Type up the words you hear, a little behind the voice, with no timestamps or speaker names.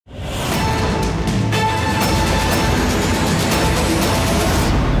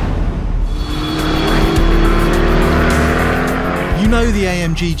the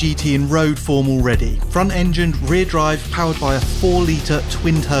AMG GT in road form already, front-engined, rear-drive, powered by a 4-litre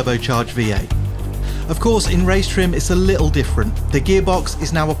twin-turbocharged V8. Of course, in race trim it's a little different. The gearbox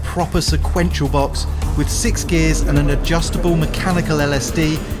is now a proper sequential box with 6 gears and an adjustable mechanical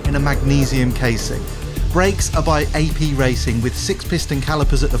LSD in a magnesium casing. Brakes are by AP Racing with 6-piston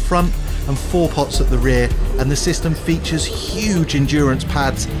calipers at the front and 4 pots at the rear, and the system features huge endurance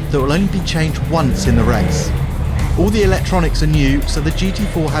pads that will only be changed once in the race. All the electronics are new, so the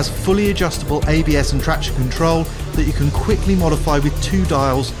GT4 has fully adjustable ABS and traction control that you can quickly modify with 2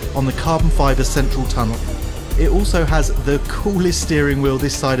 dials on the carbon fibre central tunnel. It also has the coolest steering wheel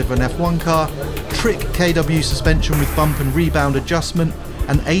this side of an F1 car, trick KW suspension with bump and rebound adjustment,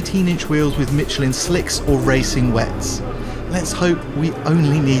 and 18-inch wheels with Michelin slicks or racing wets. Let's hope we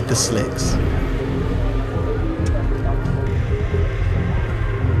only need the slicks.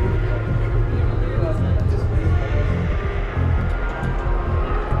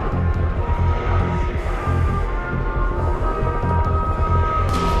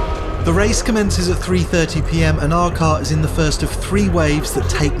 The race commences at 3:30 PM and our car is in the first of 3 waves that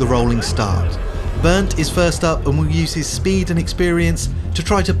take the rolling start. Bernd is first up and will use his speed and experience to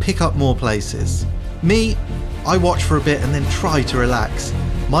try to pick up more places. Me, I watch for a bit and then try to relax.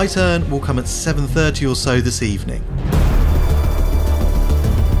 My turn will come at 7:30 or so this evening.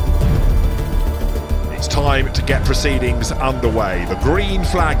 It's time to get proceedings underway. The green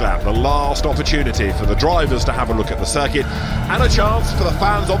flag lap, the last opportunity for the drivers to have a look at the circuit and a chance for the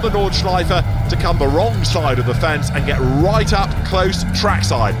fans on the Nordschleife to come the wrong side of the fence and get right up close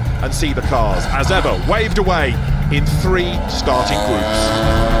trackside and see the cars, as ever, waved away in 3 starting groups.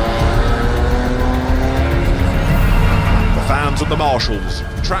 The fans and the marshals,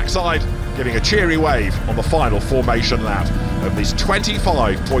 trackside, giving a cheery wave on the final formation lap of this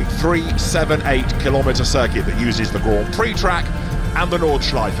 25.378 kilometre circuit that uses the Grand Prix track and the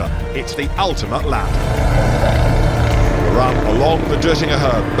Nordschleife. It's the ultimate lap. The run along the Döttinger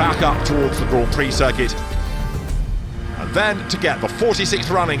Herb back up towards the Grand Prix circuit, and then to get the 46th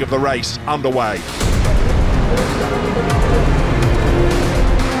running of the race underway.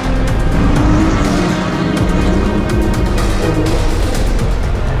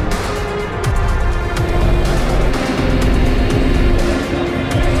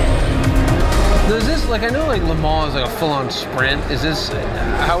 Like, I know like Le Mans is like a full-on sprint. Is this,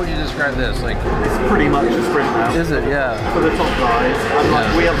 how would you describe this? Like, it's pretty much a sprint now. Is it? Yeah. For the top guys, and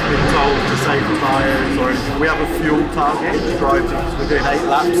like we haven't been told to save the tyres or anything. We have a fuel target to drive to. We're doing 8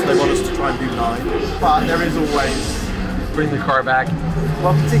 laps. They want us to try and do 9, but there is always bring the car back.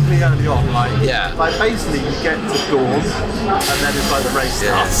 Well, particularly early on, like basically you get to dawn, and then it's like the race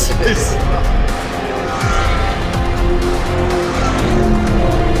starts.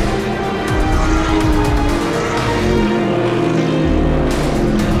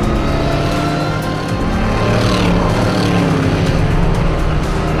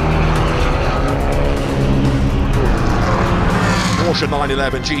 Porsche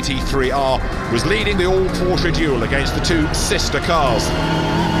 911 GT3R was leading the all-Porsche duel against the 2 sister cars.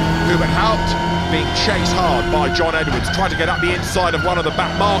 Hubert Haupt being chased hard by John Edwards, trying to get up the inside of one of the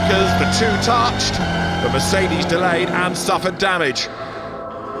back markers. The 2 touched, the Mercedes delayed and suffered damage.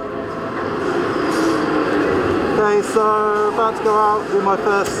 Okay, so about to go out, do my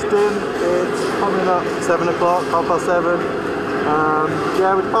first stint. It's coming up 7 o'clock, 7:30.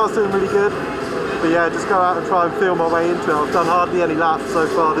 Yeah, the car's doing really good. But yeah, just go out and try and feel my way into it. I've done hardly any laps so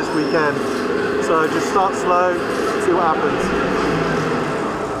far this weekend. So just start slow, see what happens.